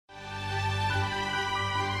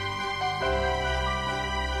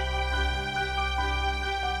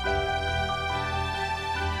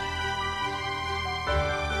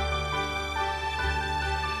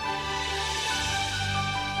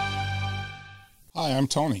Hi, I'm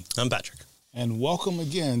Tony. I'm Patrick. And welcome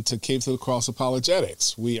again to Cave to the Cross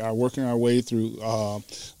Apologetics. We are working our way through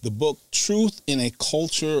the book Truth in a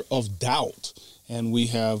Culture of Doubt. And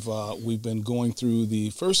we've been going through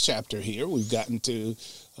the first chapter here. We've gotten to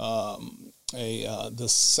the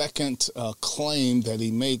second claim that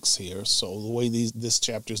he makes here. So the way this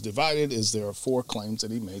chapter is divided is there are four claims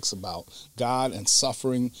that he makes about God and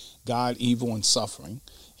suffering, God, evil, and suffering.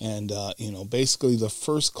 And, basically the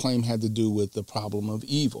first claim had to do with the problem of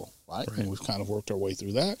evil, right? And we've kind of worked our way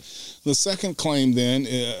through that. The second claim then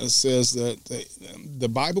says that the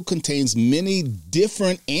Bible contains many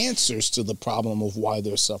different answers to the problem of why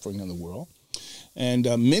there's suffering in the world. And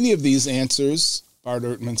many of these answers, Bart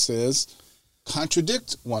Ehrman says,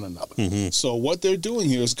 contradict one another. Mm-hmm. So what they're doing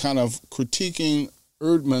here is kind of critiquing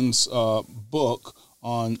Ehrman's book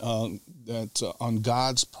on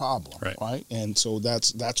God's problem, right? And so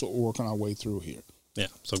that's what we're working our way through here. Yeah.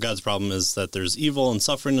 So God's problem is that there's evil and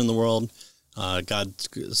suffering in the world. God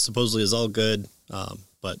supposedly is all good,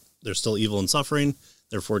 but there's still evil and suffering.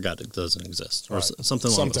 Therefore, God doesn't exist, or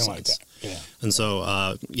something along those lines. That. Yeah. And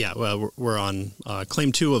so, we're on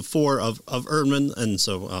claim 2 of 4 of Ehrman, and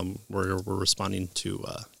so we're responding to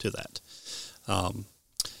that.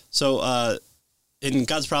 In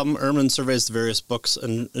God's Problem, Ehrman surveys the various books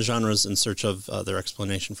and genres in search of their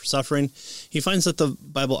explanation for suffering. He finds that the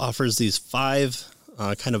Bible offers these 5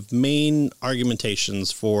 kind of main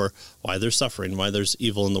argumentations for why there's suffering, why there's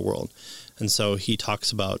evil in the world. And so he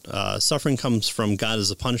talks about suffering comes from God as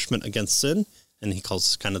a punishment against sin, and he calls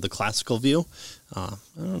this kind of the classical view. I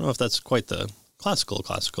don't know if that's quite the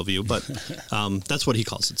classical view, but that's what he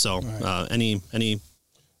calls it. So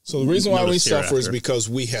So the reason why we suffer is because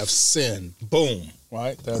we have sinned. Boom.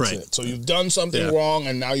 Right? That's it. So you've done something wrong,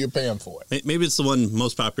 and now you're paying for it. Maybe it's the one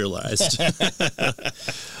most popularized.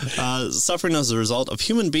 Suffering as a result of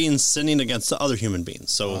human beings sinning against other human beings.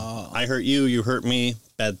 So I hurt you, you hurt me,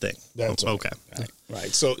 bad thing. That's right. Okay.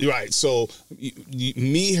 Right. So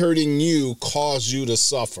me hurting you caused you to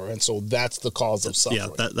suffer, and so that's the cause of suffering.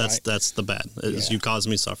 Yeah, that's the bad. You caused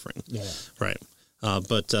me suffering. Yeah. Right.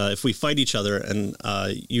 But if we fight each other and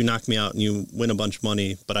you knock me out and you win a bunch of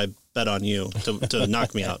money, but I bet on you to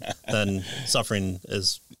knock me out, then suffering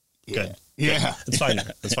is good. Yeah. It's fine.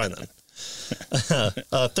 It's fine then.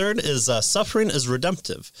 Third is suffering is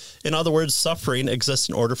redemptive. In other words, suffering exists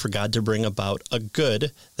in order for God to bring about a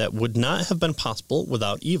good that would not have been possible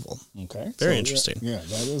without evil. Okay. Very interesting.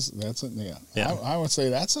 I would say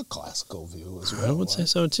that's a classical view as well. I would say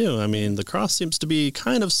so too. I mean, the cross seems to be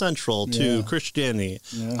kind of central to Christianity.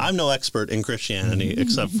 Yeah. I'm no expert in Christianity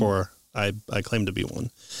except for I claim to be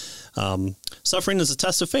one. Suffering is a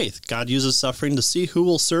test of faith. God uses suffering to see who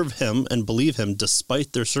will serve him and believe him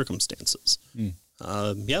despite their circumstances.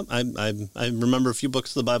 I remember a few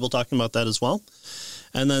books of the Bible talking about that as well.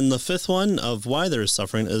 And then the fifth one of why there is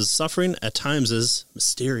suffering at times is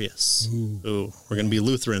mysterious. Ooh, we're going to be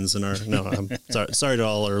Lutherans in our... No, I'm sorry to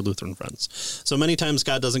all our Lutheran friends. So many times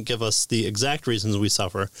God doesn't give us the exact reasons we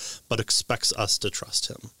suffer, but expects us to trust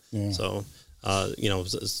him. Yeah. So,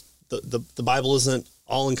 the Bible isn't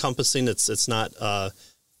all-encompassing. It's not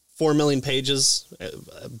 4 million pages,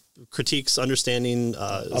 critiques, understanding,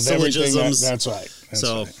 syllogisms. That's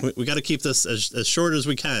right. We got to keep this as short as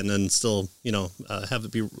we can and still, have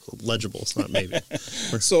it be legible. It's not maybe.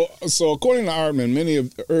 So according to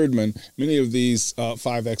Ehrman, many of these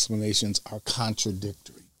 5 explanations are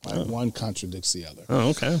contradictory. Right? One contradicts the other. Oh,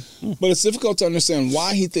 okay. But it's difficult to understand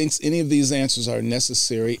why he thinks any of these answers are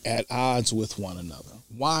necessary at odds with one another.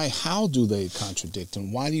 How do they contradict,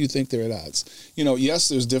 and why do you think they're at odds? Yes,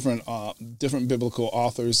 there's different biblical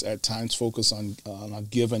authors at times focus on a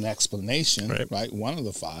given explanation, right? One of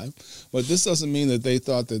the 5. But this doesn't mean that they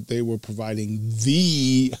thought that they were providing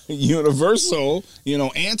the universal,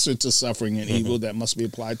 answer to suffering and evil that must be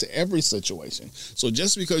applied to every situation. So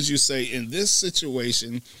just because you say in this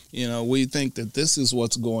situation, we think that this is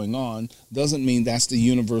what's going on, doesn't mean that's the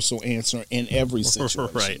universal answer in every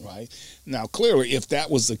situation, right? Now, clearly, if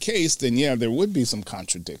that was the case, then there would be some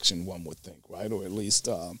contradiction, one would think, right? Or at least,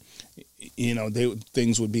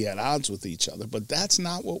 things would be at odds with each other. But that's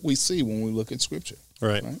not what we see when we look at Scripture.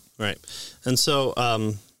 Right. And so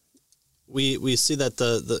we see that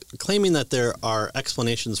the claiming that there are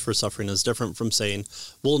explanations for suffering is different from saying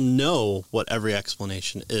we'll know what every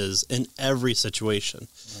explanation is in every situation.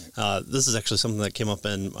 Right. This is actually something that came up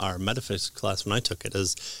in our metaphysics class when I took it.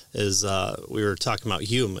 Is we were talking about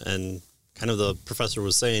Hume, and kind of the professor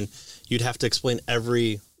was saying you'd have to explain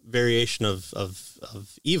every variation of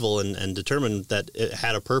evil and determine that it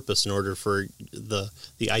had a purpose in order for the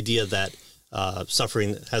idea that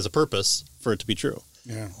suffering has a purpose for it to be true.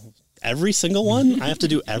 Yeah. every single one? I have to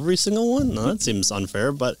do every single one? No, that seems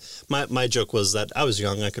unfair. But my joke was that I was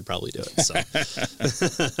young, I could probably do it. So,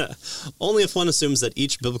 only if one assumes that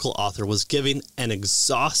each biblical author was giving an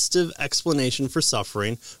exhaustive explanation for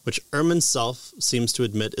suffering, which Ehrman self seems to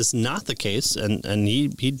admit is not the case, and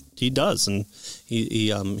he does, and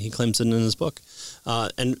he claims it in his book,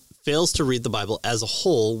 and fails to read the Bible as a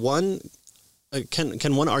whole.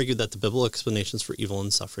 Can one argue that the biblical explanations for evil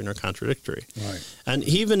and suffering are contradictory? Right. And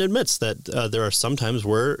he even admits that there are some times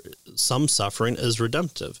where some suffering is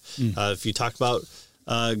redemptive. If you talk about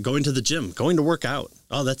going to the gym, going to work out,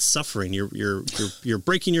 oh, that's suffering. You're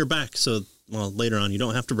breaking your back. So, well, later on, you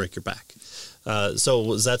don't have to break your back. So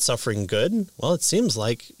was that suffering good? Well, it seems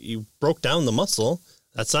like you broke down the muscle.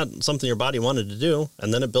 That's not something your body wanted to do,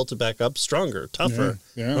 and then it built it back up stronger, tougher.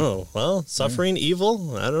 Yeah. Oh, well, suffering,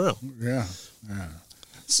 evil? I don't know. Yeah.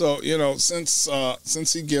 So,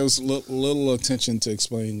 since he gives little attention to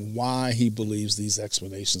explaining why he believes these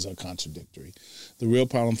explanations are contradictory, the real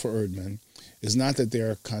problem for Erdman is not that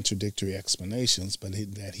there are contradictory explanations, but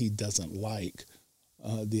that he doesn't like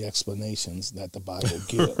the explanations that the Bible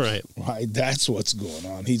gives. Right. That's what's going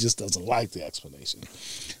on. He just doesn't like the explanation.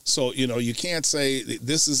 So, you can't say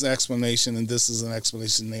this is an explanation and this is an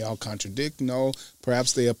explanation. They all contradict. No,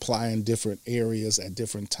 perhaps they apply in different areas at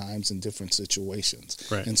different times in different situations.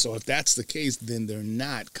 Right. And so if that's the case, then they're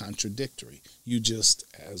not contradictory. You just,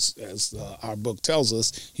 as our book tells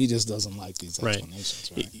us, he just doesn't like these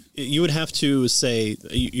explanations. Right. You would have to say,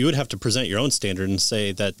 you would have to present your own standard and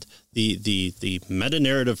say that the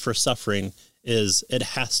meta-narrative for suffering is it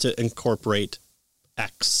has to incorporate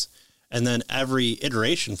X. And then every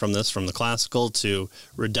iteration from this, from the classical to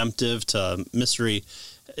redemptive to mystery,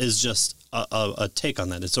 is just a take on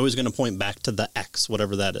that. It's always going to point back to the X,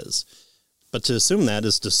 whatever that is. But to assume that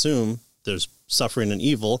is to assume there's suffering and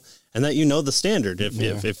evil, and that you know the standard.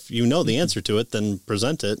 If you know the answer to it, then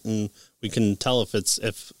present it, and we can tell if it's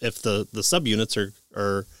if the subunits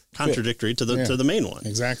are contradictory to the main one.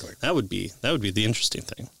 Exactly. That would be the interesting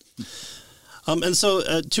thing. And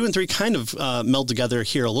so 2 and 3 kind of meld together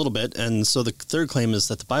here a little bit. And so the third claim is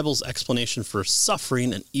that the Bible's explanation for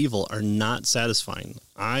suffering and evil are not satisfying.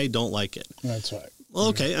 I don't like it. That's right. Well,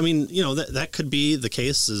 okay. I mean, that could be the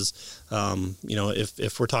case is,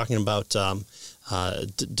 if we're talking about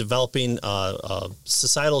developing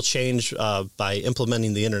societal change by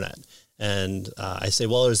implementing the internet. And I say,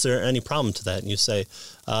 well, is there any problem to that? And you say,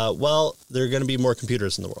 well, there are going to be more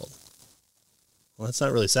computers in the world. Well, that's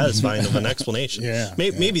not really satisfying of an explanation.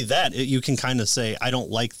 Maybe that you can kind of say, I don't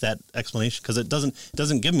like that explanation because it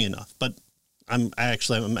doesn't give me enough. But I'm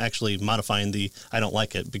actually modifying the I don't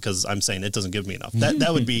like it because I'm saying it doesn't give me enough.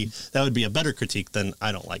 That would be a better critique than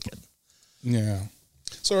I don't like it. Yeah.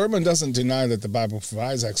 So Erdman doesn't deny that the Bible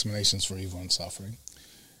provides explanations for evil and suffering.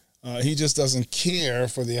 He just doesn't care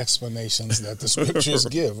for the explanations that the scriptures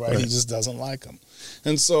give, right? He just doesn't like them.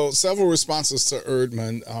 And so several responses to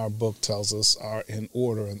Erdman, our book tells us, are in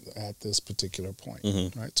order at this particular point,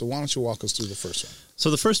 right? So why don't you walk us through the first one?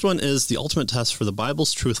 So the first one is the ultimate test for the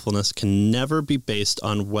Bible's truthfulness can never be based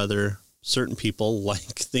on whether certain people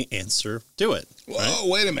like the answer to it. Right? Whoa,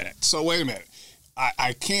 wait a minute.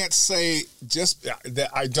 I can't say just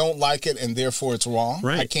that I don't like it and therefore it's wrong.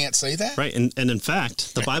 Right. I can't say that. Right. And in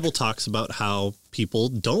fact, the Bible talks about how people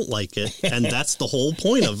don't like it. And that's the whole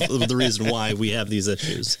point of the reason why we have these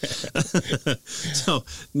issues. So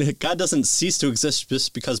God doesn't cease to exist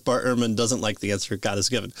just because Bart Ehrman doesn't like the answer God has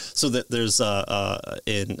given. So that there's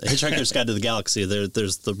in Hitchhiker's Guide to the Galaxy,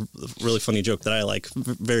 there's the really funny joke that I like,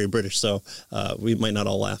 very British. So we might not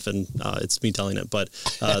all laugh, and it's me telling it. But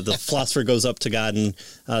the philosopher goes up to God and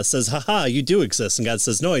says, "Ha, you do exist." And God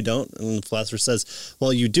says, "No, I don't." And the philosopher says,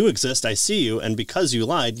 "Well, you do exist. I see you. And because you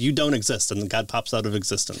lied, you don't exist." And God pops out of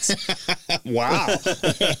existence. Wow.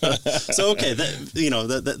 So okay, that's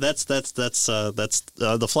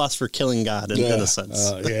the philosopher killing God in a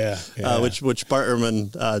sense. Which Bart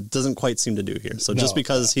Ehrman doesn't quite seem to do here. So just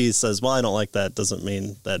because he says, "Well, I don't like that," doesn't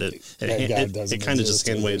mean that it kind of just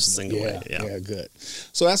hand waves the thing away. Yeah, good.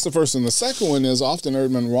 So that's the first one. The second one is often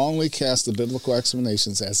Erdman wrongly casts the biblical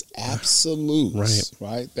explanations as absolutes,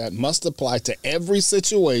 right? That must apply to every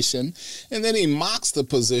situation, and then he mocks the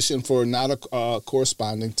position for not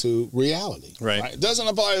corresponding to reality. Right? It doesn't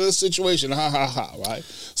apply to this situation, right?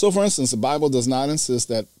 So, for instance, the Bible does not insist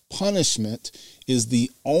that punishment is the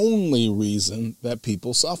only reason that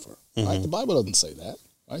people suffer, right? The Bible doesn't say that,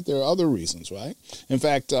 right? There are other reasons, right? In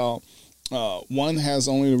fact, one has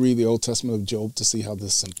only to read the Old Testament of Job to see how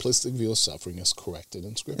this simplistic view of suffering is corrected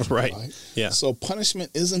in Scripture. Right? Yeah. So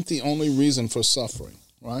punishment isn't the only reason for suffering.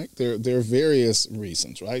 right? There are various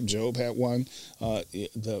reasons, right? Job had one.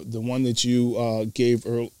 The one that you gave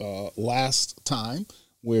last time,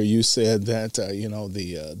 where you said that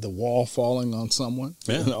the wall falling on someone.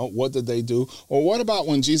 Yeah. What did they do? Or what about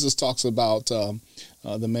when Jesus talks about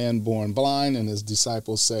the man born blind, and his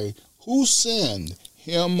disciples say, "Who sinned,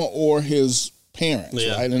 him or his parents?"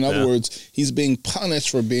 Yeah. Right. In other words, he's being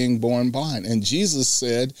punished for being born blind, and Jesus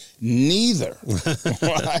said, "Neither."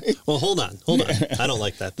 Right. Well, hold on. I don't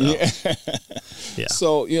like that though. Yeah.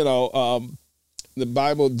 So the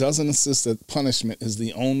Bible doesn't insist that punishment is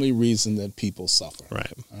the only reason that people suffer.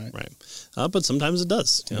 Right. But sometimes it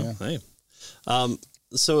does. Hey.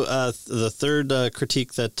 So the third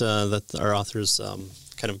critique that our authors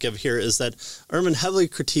kind of give here is that Ehrman heavily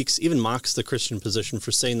critiques, even mocks, the Christian position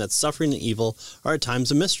for saying that suffering and evil are at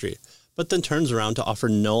times a mystery, but then turns around to offer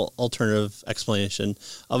no alternative explanation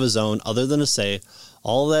of his own other than to say,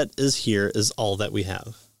 all that is here is all that we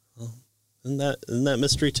have. Isn't that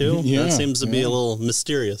mystery too? Yeah, that seems to be a little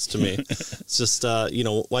mysterious to me. It's just,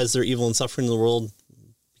 why is there evil and suffering in the world?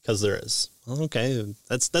 Because there is. Well, okay,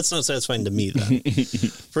 that's not satisfying to me then.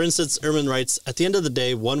 For instance, Ehrman writes, at the end of the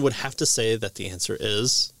day, one would have to say that the answer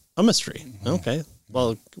is a mystery. Okay,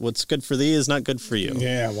 well, what's good for thee is not good for you.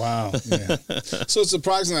 Yeah, wow. Yeah. So it's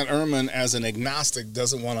surprising that Ehrman, as an agnostic,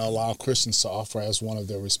 doesn't want to allow Christians to offer as one of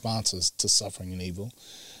their responses to suffering and evil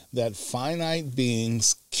that finite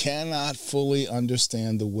beings cannot fully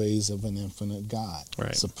understand the ways of an infinite God.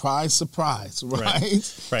 Right. Surprise, surprise,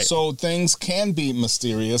 right? Right. So things can be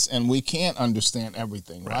mysterious, and we can't understand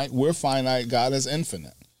everything, right? We're finite, God is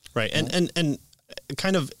infinite. Right. And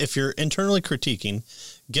kind of, if you're internally critiquing,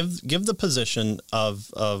 give the position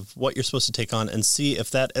of what you're supposed to take on and see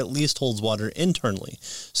if that at least holds water internally.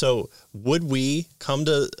 So would we come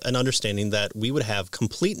to an understanding that we would have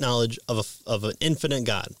complete knowledge of an infinite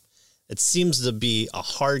God? It seems to be a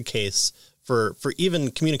hard case for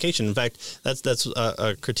even communication. In fact, that's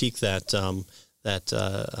a critique that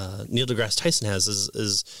Neil deGrasse Tyson has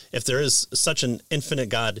is if there is such an infinite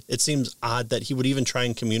God, it seems odd that he would even try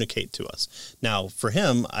and communicate to us. Now, for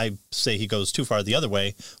him, I say he goes too far the other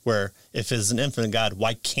way, where if it's an infinite God,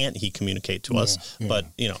 why can't he communicate to us? Yeah. But,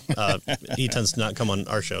 he tends to not come on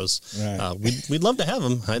our shows. Right. We'd love to have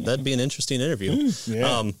him. That'd be an interesting interview.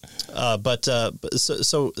 Yeah.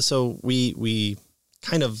 So we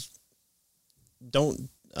kind of don't...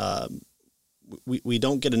 We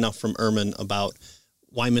don't get enough from Ehrman about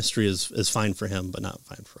why mystery is fine for him, but not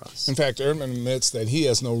fine for us. In fact, Ehrman admits that he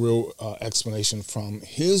has no real explanation from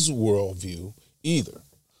his worldview either.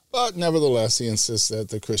 But nevertheless, he insists that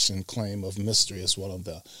the Christian claim of mystery is one of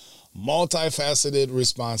the multifaceted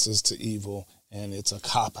responses to evil, and it's a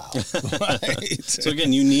cop-out. Right? So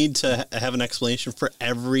again, you need to have an explanation for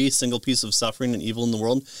every single piece of suffering and evil in the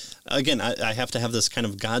world. Again, I have to have this kind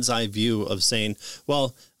of God's eye view of saying,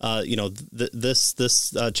 well,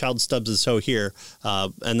 this child stubs his toe here,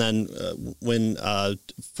 and then when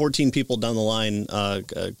 14 people down the line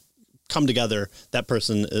come together, that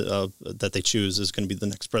person that they choose is going to be the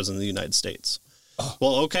next president of the United States. Oh.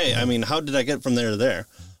 Well, okay. I mean, how did I get from there to there?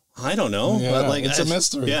 I don't know. Yeah, it's a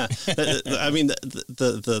mystery. Yeah. I mean,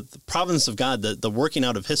 the providence of God, the working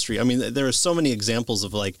out of history. I mean, there are so many examples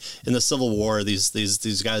of, like, in the Civil War, these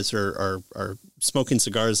guys are smoking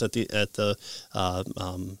cigars at the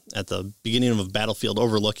beginning of a battlefield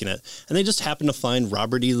overlooking it. And they just happen to find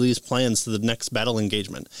Robert E. Lee's plans to the next battle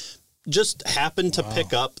engagement. Just happened to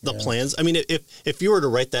pick up the plans. I mean, if you were to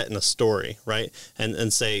write that in a story, right,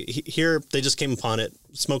 and say, here, they just came upon it,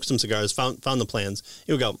 smoked some cigars, found the plans,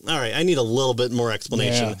 you would go, all right, I need a little bit more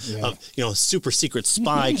explanation of, super secret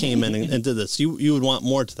spy came in and did this. You would want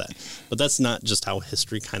more to that. But that's not just how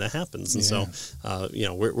history kind of happens. And so,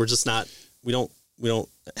 we're just not, we don't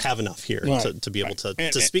have enough here to be able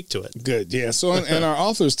to speak to it. Good, yeah. So, and our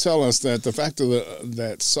authors tell us that the fact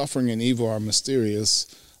that suffering and evil are mysterious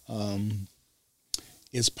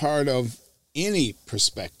is part of any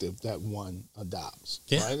perspective that one adopts.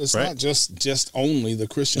 Right? It's not just only the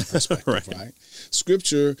Christian perspective, right?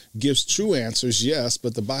 Scripture gives true answers, yes,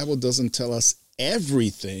 but the Bible doesn't tell us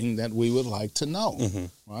everything that we would like to know,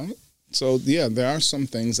 right? So, there are some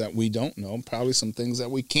things that we don't know, probably some things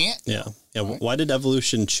that we can't know. Yeah. Right? Why did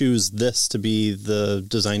evolution choose this to be the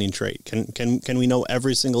designing trait? Can we know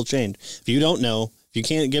every single change? If you don't know, if you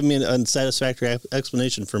can't give me an unsatisfactory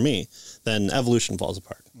explanation for me, then evolution falls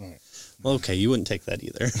apart. Right. Well, okay, you wouldn't take that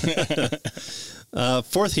either.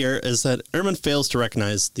 Fourth here is that Ehrman fails to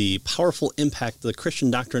recognize the powerful impact the Christian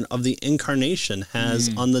doctrine of the incarnation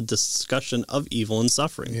has on the discussion of evil and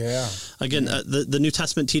suffering. Yeah. Again, the New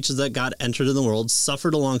Testament teaches that God entered in the world,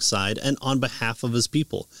 suffered alongside, and on behalf of his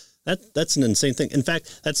people. That's an insane thing. In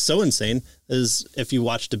fact, that's so insane is if you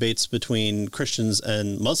watch debates between Christians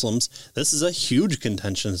and Muslims, this is a huge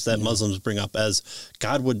contention that Muslims bring up as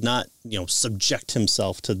God would not, subject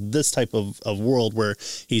himself to this type of world where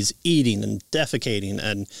he's eating and defecating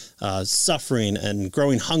and suffering and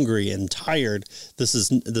growing hungry and tired. This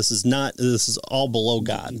is all below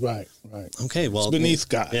God. Right. Okay, well, it's beneath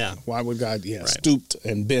God. Yeah. Why would God stooped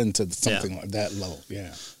and bend to something like that low?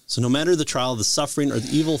 Yeah. So no matter the trial, the suffering, or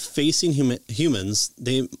the evil facing humans,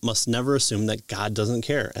 they must never assume that God doesn't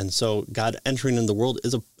care. And so God entering in the world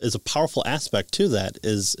is a powerful aspect to that.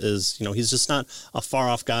 Is he's just not a far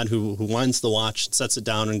off God who winds the watch, sets it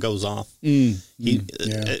down, and goes off.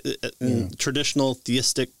 Traditional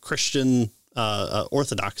theistic Christian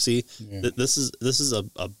orthodoxy. Yeah. This is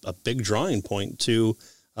a big drawing point to.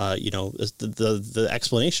 The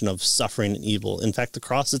explanation of suffering and evil. In fact, the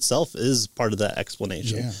cross itself is part of that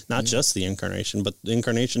explanation, not just the incarnation, but the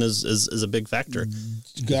incarnation is a big factor.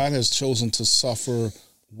 God has chosen to suffer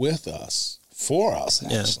with us, for us,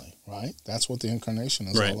 actually, right? That's what the incarnation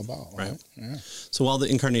is all about, right? Yeah. So while the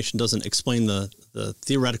incarnation doesn't explain the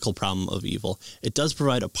theoretical problem of evil, it does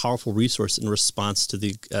provide a powerful resource in response to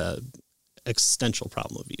the existential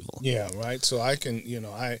problem of evil. Yeah, right. So I can,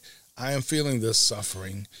 I am feeling this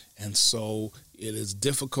suffering, and so it is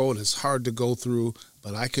difficult, it's hard to go through,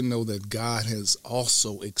 but I can know that God has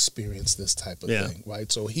also experienced this type of thing,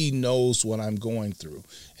 right? So he knows what I'm going through,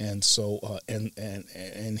 and so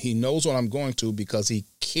and he knows what I'm going through because he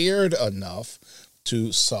cared enough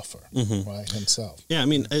to suffer, right, himself. Yeah, I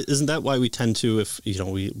mean, isn't that why we tend to, if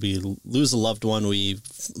we lose a loved one, we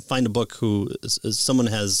find a book who someone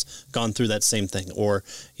has gone through that same thing, or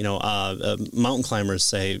mountain climbers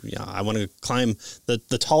say, I want to climb the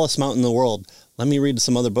tallest mountain in the world. Let me read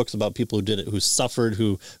some other books about people who did it, who suffered,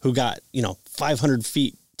 who got 500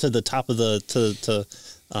 feet to the top of the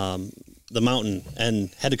mountain and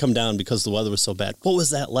had to come down because the weather was so bad. What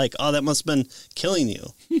was that like? Oh, that must have been killing you.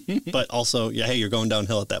 But also, hey, you're going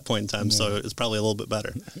downhill at that point in time, so it's probably a little bit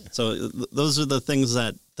better. So those are the things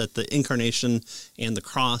that the incarnation and the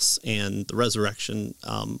cross and the resurrection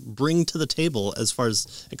bring to the table as far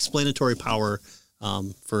as explanatory power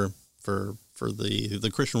for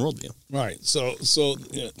the Christian worldview. Right. So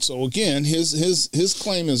again, his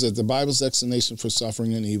claim is that the Bible's explanation for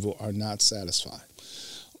suffering and evil are not satisfied.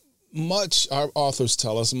 Our authors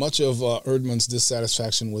tell us, much of Erdman's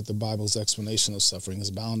dissatisfaction with the Bible's explanation of suffering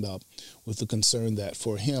is bound up with the concern that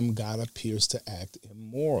for him, God appears to act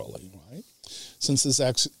immorally, right? Since this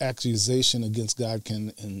accusation against God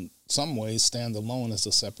can in some ways stand alone as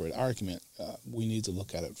a separate argument, we need to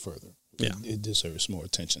look at it further. Yeah. It deserves more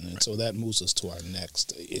attention. And so that moves us to our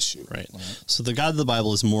next issue. Right. So the God of the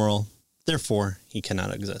Bible is moral, therefore he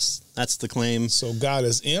cannot exist. That's the claim. So God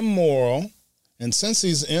is immoral. And since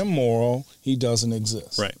he's immoral, he doesn't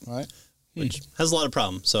exist. Right. Which has a lot of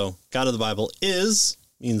problems. So God of the Bible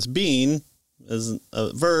means being, is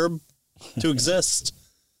a verb, to exist,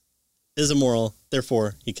 is immoral,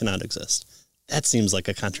 therefore he cannot exist. That seems like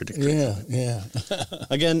a contradiction. Yeah.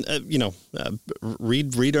 Again,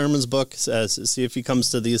 read Erdman's book, see if he comes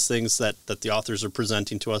to these things that the authors are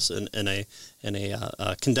presenting to us in a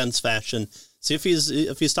condensed fashion. See if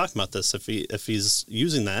he's talking about this, if he's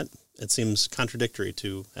using that. It seems contradictory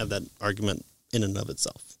to have that argument in and of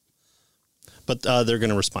itself. But they're going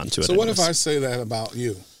to respond to it. So what if I say that about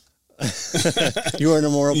you? You are an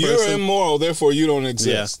immoral person? You're immoral, therefore you don't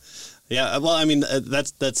exist. Yeah. Well, I mean,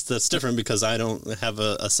 that's different because I don't have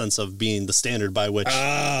a sense of being the standard by which...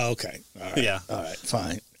 okay. All right. Yeah. All right,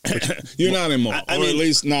 fine. You're not immoral, or at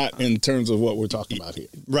least not in terms of what we're talking about here.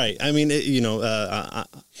 Right. I mean,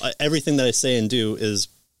 everything that I say and do is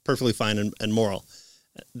perfectly fine and moral.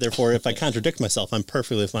 Therefore, if I contradict myself, I'm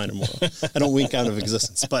perfectly fine and moral. I don't wink out of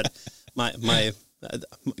existence. But my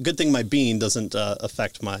good thing my being doesn't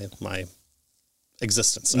affect my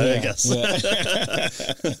existence, I guess.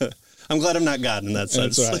 Yeah. I'm glad I'm not God in that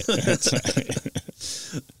sense. That's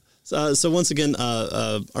right. So once again,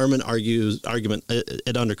 Erdman argument,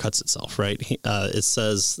 it undercuts itself, right? It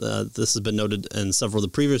says, this has been noted in several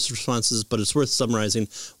of the previous responses, but it's worth summarizing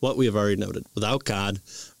what we have already noted. Without God,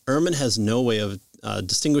 Erdman has no way of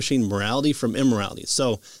distinguishing morality from immorality.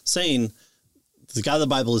 So saying the God of the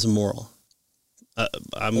Bible is immoral,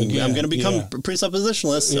 I'm going to become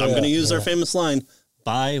presuppositionalist. I'm going to use our famous line,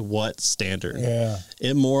 by what standard? Yeah.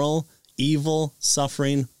 Immoral, evil,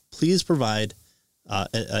 suffering. Please provide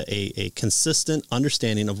a consistent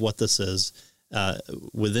understanding of what this is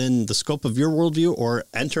within the scope of your worldview, or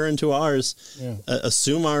enter into ours. Yeah.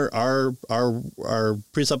 Assume our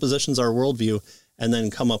presuppositions, our worldview, and then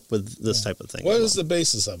come up with this type of thing. What is the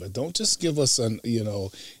basis of it? Don't just give us an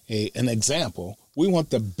example. We want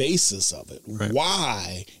the basis of it. Right.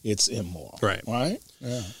 Why it's immoral. Right. Right?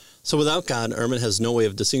 Yeah. So without God, Ehrman has no way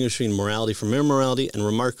of distinguishing morality from immorality, and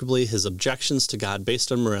remarkably, his objections to God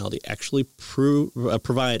based on morality actually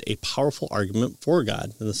provide a powerful argument for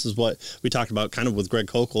God. And this is what we talked about kind of with Greg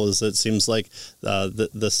Koukl, is it seems like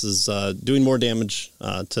this is doing more damage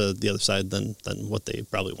to the other side than what they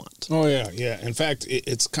probably want. Oh, yeah, yeah. In fact,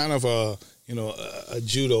 it's kind of a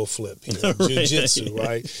judo flip here, jiu-jitsu,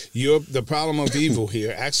 right? The problem of evil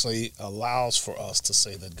here actually allows for us to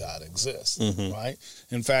say that God exists, right?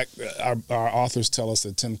 In fact, our authors tell us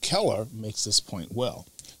that Tim Keller makes this point well.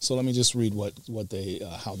 So let me just read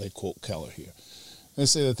how they quote Keller here. They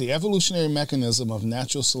say that the evolutionary mechanism of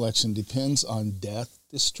natural selection depends on death,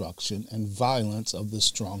 destruction, and violence of the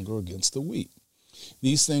stronger against the weak.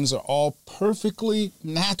 These things are all perfectly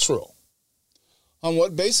natural. On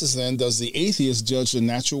what basis, then, does the atheist judge the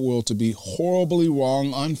natural world to be horribly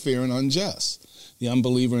wrong, unfair, and unjust? The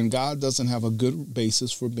unbeliever in God doesn't have a good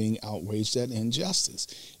basis for being outraged at injustice.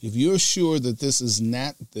 If you're sure that this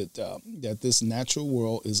natural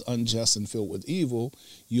world is unjust and filled with evil,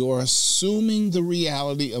 you're assuming the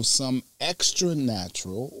reality of some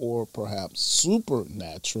extra-natural or perhaps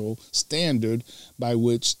supernatural standard by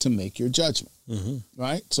which to make your judgment.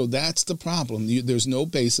 Right? So that's the problem. There's no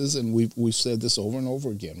basis, and we've said this over and over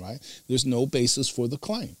again, right? There's no basis for the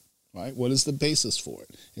claim, right? What is the basis for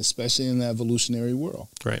it, especially in the evolutionary world?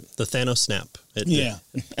 Right. The Thanos snap.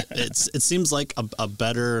 It seems like a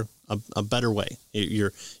better way.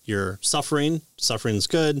 You're suffering. Suffering's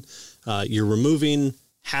good. You're removing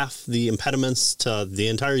half the impediments to the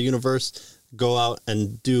entire universe. Go out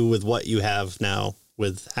and do with what you have now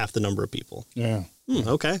with half the number of people. Yeah.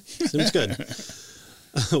 Okay, seems good.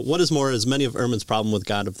 What is more, as many of Ehrman's problem with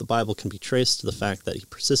God of the Bible can be traced to the fact that he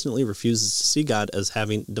persistently refuses to see God as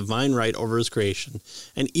having divine right over his creation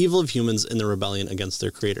and evil of humans in their rebellion against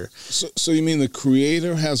their creator. So you mean the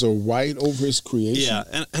creator has a right over his creation?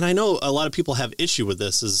 Yeah, and I know a lot of people have issue with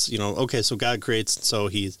this is, okay, so God creates, so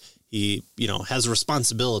he has a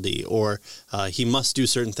responsibility, or he must do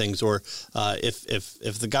certain things, or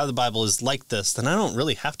if the God of the Bible is like this, then I don't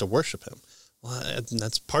really have to worship him. Well,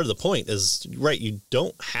 that's part of the point is, right, you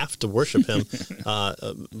don't have to worship him,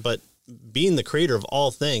 but being the creator of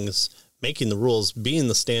all things, making the rules, being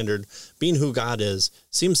the standard, being who God is,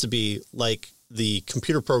 seems to be like the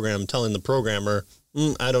computer program telling the programmer,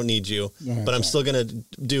 I don't need you, but I'm still going to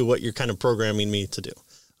do what you're kind of programming me to do.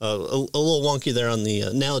 A little wonky there on the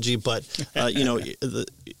analogy, but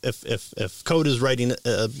if code is writing,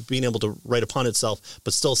 being able to write upon itself,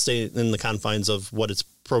 but still stay in the confines of what it's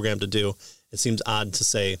programmed to do, it seems odd to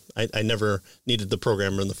say I never needed the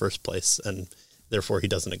programmer in the first place, and therefore he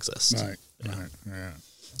doesn't exist. Right. Yeah.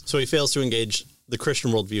 So he fails to engage the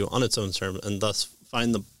Christian worldview on its own terms, and thus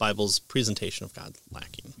find the Bible's presentation of God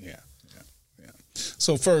lacking. Yeah.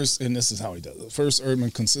 So first, and this is how he does it. First,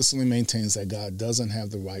 Ehrman consistently maintains that God doesn't have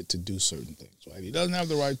the right to do certain things, right? He doesn't have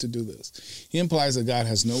the right to do this. He implies that God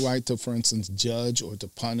has no right to, for instance, judge or to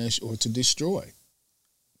punish or to destroy.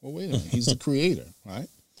 Well, wait a minute. He's the creator, right?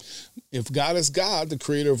 If God is God, the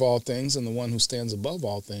creator of all things and the one who stands above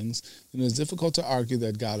all things, then it's difficult to argue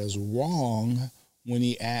that God is wrong when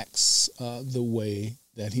he acts the way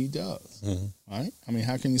that he does, right? I mean,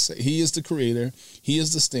 how can you say he is the creator, he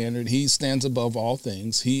is the standard, he stands above all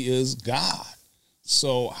things, he is God.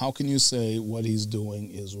 So how can you say what he's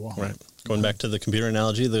doing is wrong? Right. Going back to the computer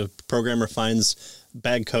analogy, the programmer finds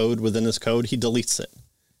bad code within his code, he deletes it.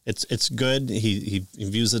 It's good. He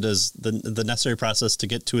views it as the necessary process to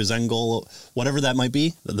get to his end goal, whatever that might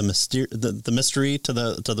be. The mystery to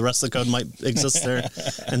the rest of the code might exist there,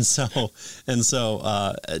 and so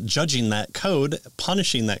judging that code,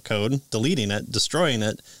 punishing that code, deleting it, destroying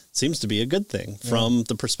it seems to be a good thing from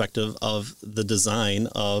the perspective of the design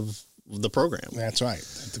of the program. That's right.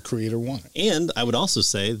 The creator wanted. And I would also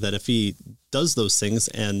say that if he does those things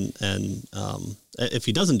and if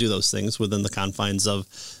he doesn't do those things within the confines of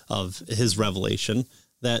his revelation,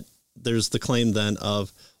 that there's the claim then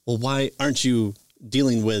of, well, why aren't you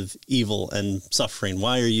dealing with evil and suffering?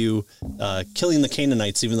 Why are you killing the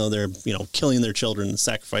Canaanites, even though they're, killing their children,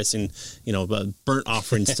 sacrificing, burnt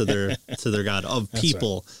offerings to their God of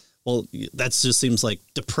people? Right. Well, that just seems like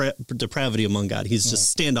depravity among God. He's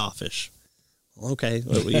just standoffish. Okay,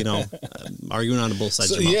 arguing on both sides.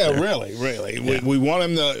 So, of your mouth there. really. Yeah. We want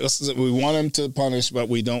him to punish, but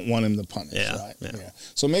we don't want him to punish. Yeah, Right? yeah.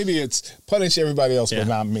 So maybe it's punish everybody else, but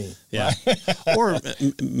not me. Yeah, right? Or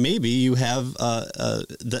maybe you have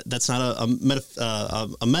that's not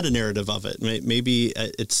a meta narrative of it. Maybe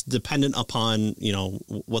it's dependent upon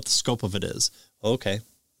what the scope of it is. Okay,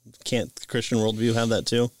 can't the Christian worldview have that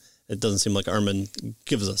too? It doesn't seem like Ehrman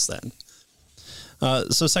gives us that.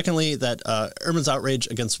 So secondly, that Ehrman's outrage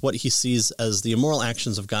against what he sees as the immoral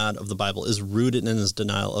actions of God of the Bible is rooted in his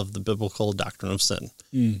denial of the biblical doctrine of sin.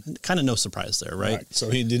 Kind of no surprise there, right? So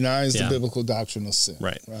he denies the biblical doctrine of sin.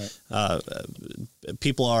 Right.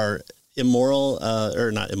 People are immoral,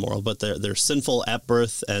 or not immoral, but they're sinful at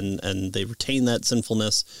birth, and they retain that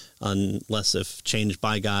sinfulness unless if changed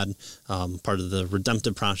by God, part of the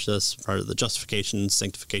redemptive process, part of the justification,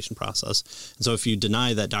 sanctification process. And so if you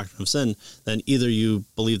deny that doctrine of sin, then either you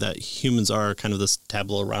believe that humans are kind of this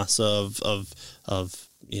tabula rasa of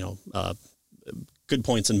good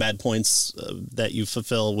points and bad points that you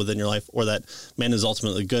fulfill within your life, or that man is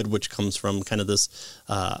ultimately good, which comes from kind of this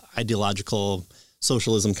ideological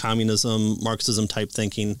socialism, communism, Marxism type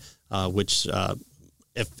thinking, which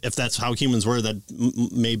if that's how humans were, that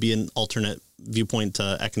may be an alternate viewpoint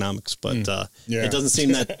to economics, but it doesn't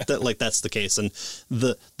seem that like that's the case. And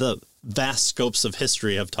the vast scopes of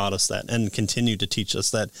history have taught us that, and continue to teach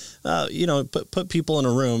us that, put people in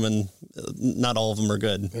a room and not all of them are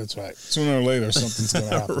good. That's right. Sooner or later, something's going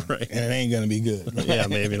to happen, right. And it ain't going to be good. Yeah,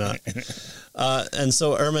 maybe not. And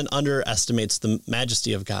so Ehrman underestimates the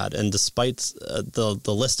majesty of God, and despite the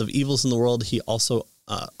list of evils in the world, he also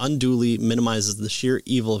unduly minimizes the sheer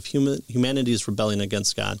evil of humanity's rebellion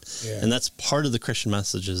against God. Yeah. And that's part of the Christian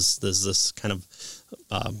message, is there's this kind of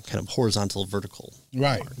horizontal, vertical.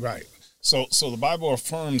 Right. So the Bible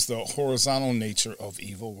affirms the horizontal nature of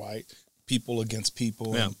evil, right? People against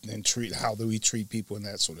people, and how do we treat people and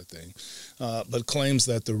that sort of thing. But claims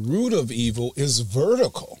that the root of evil is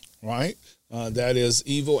vertical, right? That is,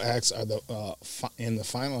 evil acts are in the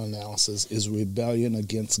final analysis is rebellion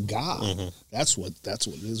against God. Mm-hmm. That's what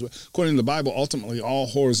it is. According to the Bible, ultimately all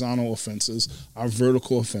horizontal offenses are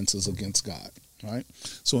vertical offenses against God. Right?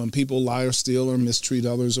 So when people lie or steal or mistreat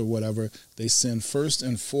others or whatever, they sin first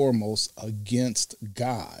and foremost against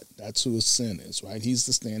God. That's who sin is, right? He's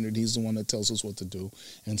the standard. He's the one that tells us what to do.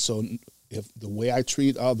 And so if the way I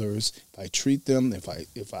treat others, if I treat them, if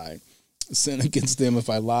I sin against them, if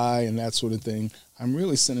I lie and that sort of thing, I'm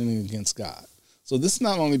really sinning against God. So this is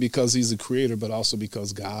not only because he's the creator, but also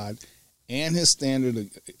because God and his standard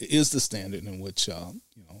is the standard in which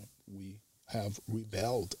we have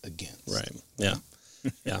rebelled against. Right. Yeah.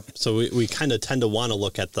 Yeah. So we kind of tend to want to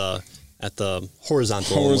look at the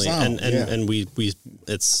horizontal only, and we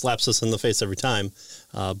it slaps us in the face every time.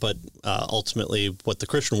 But ultimately, what the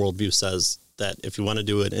Christian worldview says, that if you want to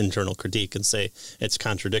do an internal critique and say it's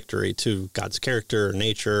contradictory to God's character or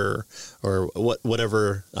nature or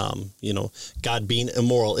whatever God being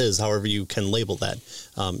immoral is, however you can label that,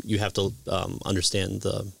 you have to understand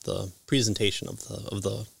the presentation of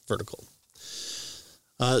the vertical.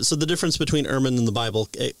 So the difference between Ehrman and the Bible,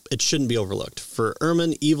 it shouldn't be overlooked. For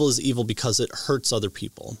Ehrman, evil is evil because it hurts other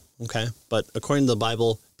people, okay? But according to the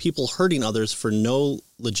Bible, people hurting others for no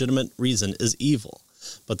legitimate reason is evil.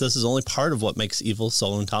 But this is only part of what makes evil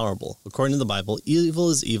so intolerable. According to the Bible, evil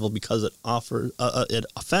is evil because it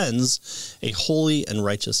offends a holy and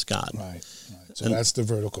righteous God. Right. So that's the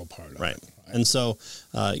vertical part of right. it. And so,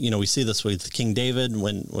 we see this with King David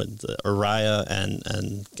when Uriah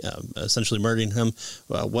and essentially murdering him.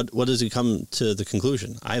 What does he come to the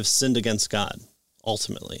conclusion? I have sinned against God.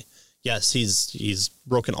 Ultimately, yes, he's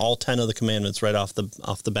broken all 10 of the commandments right off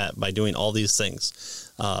the bat by doing all these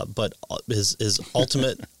things. But his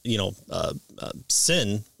ultimate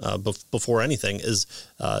sin before anything is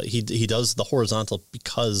he does the horizontal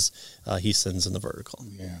because he sins in the vertical.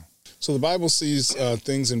 Yeah. So the Bible sees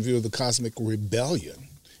things in view of the cosmic rebellion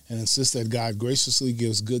and insists that God graciously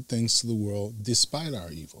gives good things to the world despite our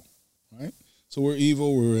evil, right? So we're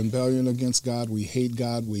evil, we're in rebellion against God, we hate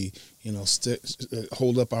God, we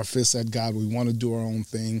hold up our fists at God, we want to do our own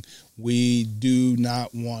thing. We do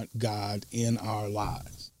not want God in our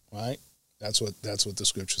lives, right? That's what the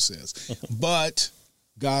scripture says. But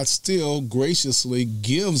God still graciously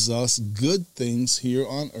gives us good things here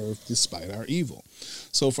on earth despite our evil.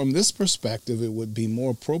 So from this perspective, it would be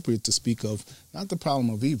more appropriate to speak of not the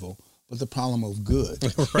problem of evil, but the problem of good.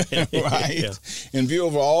 Right. Right? Yeah. In view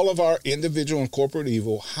of all of our individual and corporate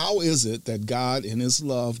evil, how is it that God in his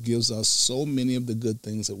love gives us so many of the good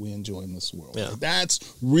things that we enjoy in this world? Yeah.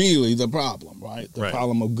 That's really the problem, right? The Right.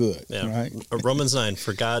 problem of good, Yeah. right? Romans 9,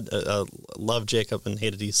 for God loved Jacob and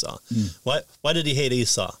hated Esau. Why did he hate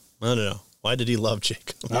Esau? I don't know. Why did he love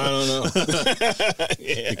Jacob? I don't know.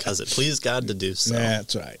 Yeah. Because it pleased God to do so.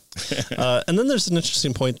 That's right. And then there's an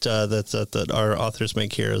interesting point that our authors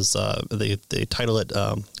make here is they title it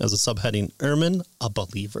as a subheading, Ehrman, a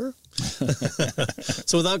believer?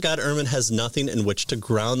 So without God, Ehrman has nothing in which to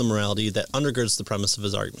ground the morality that undergirds the premise of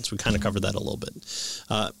his arguments. We kind of covered that a little bit.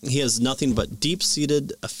 He has nothing but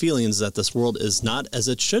deep-seated feelings that this world is not as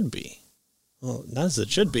it should be. Well, not as it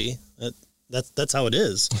should be. That's how it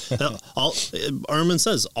is. Ehrman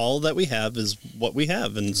says all that we have is what we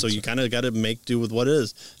have, and so you kind of got to make do with what it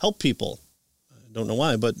is. Help people. I don't know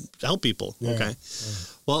why, but help people. Yeah. Okay.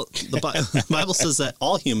 Well, the Bible says that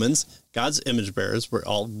all humans, God's image bearers, were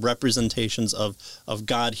all representations of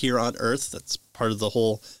God here on earth. That's part of the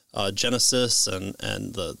whole Genesis and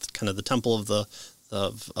the kind of the temple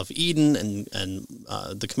of Eden and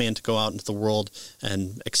the command to go out into the world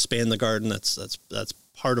and expand the garden. That's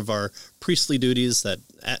part of our priestly duties that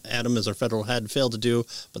Adam as our federal head failed to do,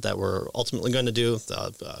 but that we're ultimately going to do.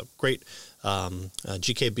 Great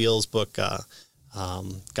G.K. Beale's book,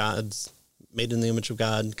 God's made in the image of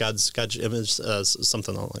God, God's image,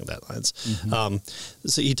 something along that lines. Mm-hmm.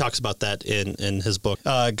 So he talks about that in his book.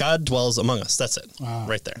 God dwells among us. That's it,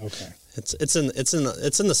 right there. Okay. It's in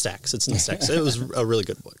the stacks. It's in the stacks. It was a really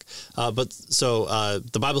good book. But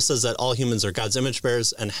the Bible says that all humans are God's image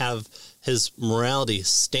bearers and have his morality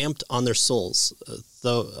stamped on their souls,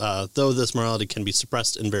 though this morality can be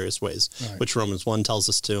suppressed in various ways, right. which Romans 1 tells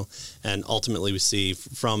us to. And ultimately we see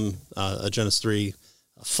from a Genesis 3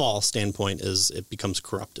 fall standpoint is it becomes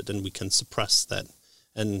corrupted and we can suppress that.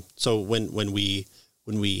 And so when we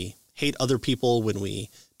hate other people, when we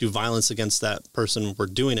do violence against that person, we're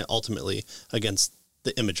doing it ultimately against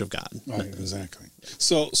the image of God. Right, exactly.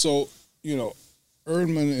 So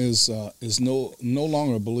Erdman is no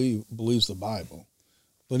longer believes the Bible,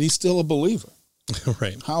 but he's still a believer.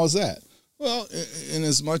 Right. How is that? Well, in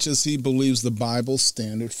as much as he believes the Bible's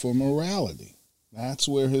standard for morality. That's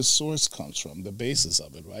where his source comes from, the basis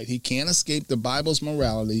of it, right? He can't escape the Bible's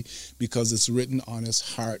morality because it's written on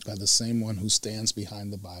his heart by the same one who stands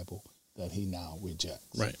behind the Bible that he now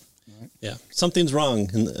rejects. Right. Yeah. Something's wrong.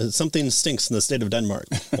 And something stinks in the state of Denmark.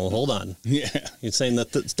 Well, hold on. Yeah. You're saying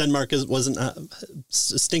that Denmark wasn't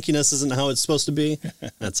stinkiness isn't how it's supposed to be?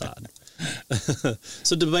 That's odd.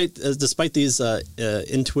 So despite these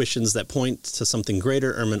intuitions that point to something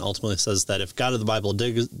greater, Ehrman ultimately says that if God of the Bible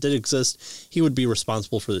did exist, he would be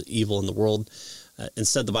responsible for the evil in the world.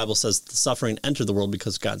 Instead, the Bible says the suffering entered the world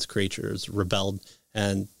because God's creatures rebelled.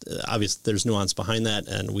 And obviously, there's nuance behind that,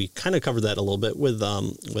 and we kind of covered that a little bit with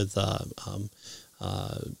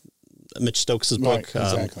Mitch Stokes' book, right,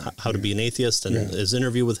 exactly. How to Be an Atheist, and his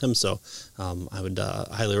interview with him. So I would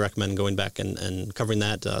highly recommend going back and covering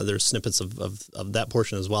that. There's snippets of that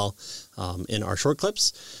portion as well in our short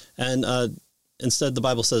clips. And instead, the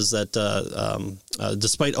Bible says that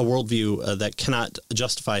despite a worldview that cannot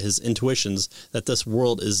justify his intuitions, that this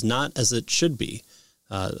world is not as it should be.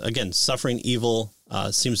 Again, suffering, evil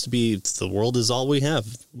seems to be the world is all we have.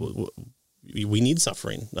 We need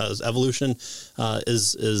suffering. Evolution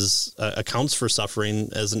accounts for suffering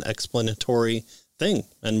as an explanatory thing,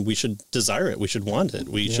 and we should desire it. We should want it.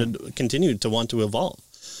 We should continue to want to evolve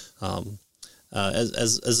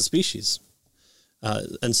as a species.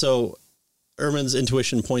 And so, Ehrman's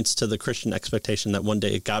intuition points to the Christian expectation that one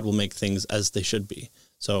day God will make things as they should be.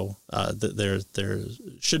 So there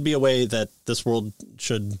should be a way that this world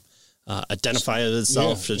should identify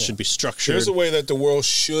itself. It should be structured. There's a way that the world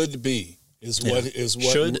should be. Is what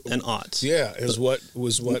should and ought. Yeah, is what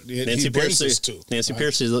Nancy he brings Pearcey, us to. Nancy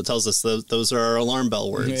Pearcey tells us those are our alarm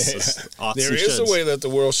bell words. Yeah. There is a way that the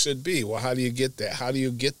world should be. Well, how do you get that? How do you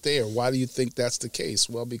get there? Why do you think that's the case?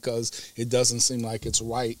 Well, because it doesn't seem like it's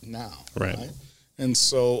right now. Right? And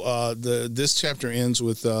so this chapter ends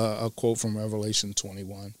with a quote from Revelation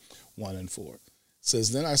 21, 1 and 4. It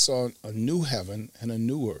says, "Then I saw a new heaven and a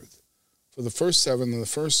new earth, for the first heaven and the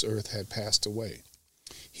first earth had passed away.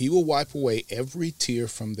 He will wipe away every tear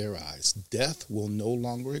from their eyes. Death will no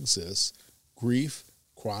longer exist. Grief,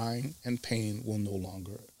 crying, and pain will no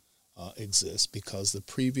longer exist because the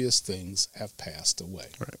previous things have passed away."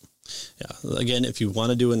 Right. Yeah. Again, if you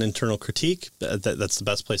want to do an internal critique, that's the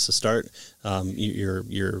best place to start. Your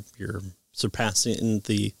surpassing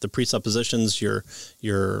the presuppositions. You're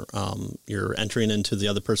entering into the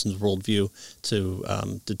other person's worldview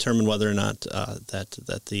to determine whether or not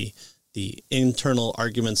that the internal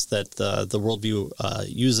arguments that the worldview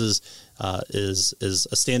uses is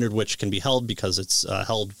a standard which can be held because it's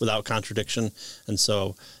held without contradiction. And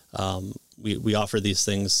so we offer these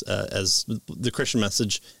things as the Christian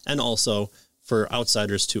message, and also for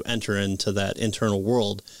outsiders to enter into that internal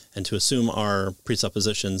world and to assume our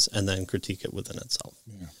presuppositions and then critique it within itself.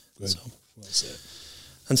 Yeah, good. So, well said.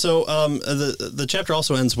 And so the chapter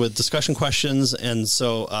also ends with discussion questions. And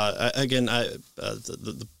so again,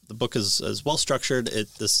 the book is well structured.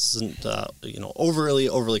 This isn't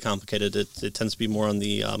overly complicated. It tends to be more on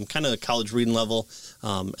the kind of college reading level.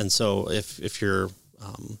 And so if you're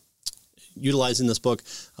utilizing this book,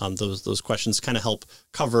 those questions kind of help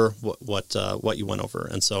cover what you went over.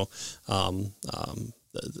 And so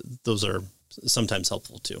those are sometimes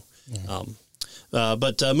helpful too. Yeah.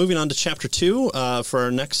 But moving on to chapter 2 for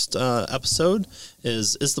our next episode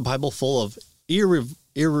is the Bible full of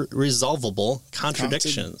irresolvable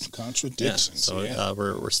contradictions? Contradictions. Yeah. So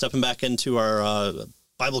we're stepping back into our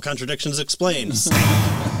Bible Contradictions Explained.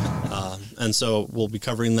 And so we'll be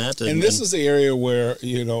covering that. And this is the area where,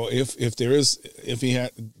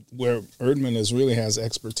 where Erdman really has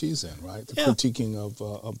expertise in, right? The critiquing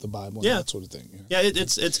of the Bible and that sort of thing. Yeah,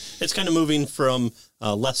 it's kind of moving from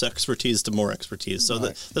less expertise to more expertise. So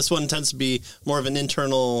this one tends to be more of an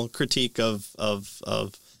internal critique of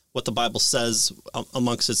what the Bible says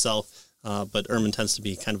amongst itself. But Erdman tends to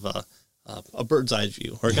be kind of a bird's eye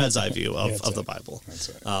view or God's eye view of the Bible,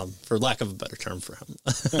 for lack of a better term for him.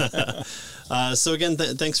 So again,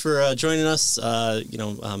 thanks for joining us.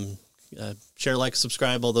 Share, like,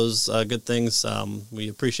 subscribe, all those good things. We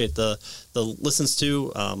appreciate the listens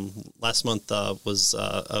too. Last month was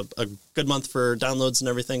a good month for downloads and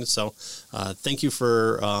everything. So thank you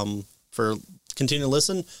for continuing to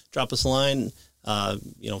listen. Drop us a line.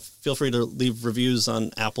 Feel free to leave reviews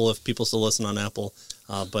on Apple if people still listen on Apple.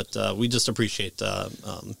 But we just appreciate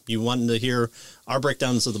you wanting to hear our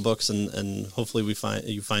breakdowns of the books, and hopefully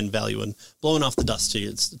you find value in blowing off the dust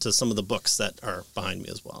to some of the books that are behind me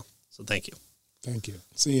as well. So thank you. Thank you.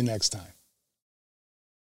 See you next time.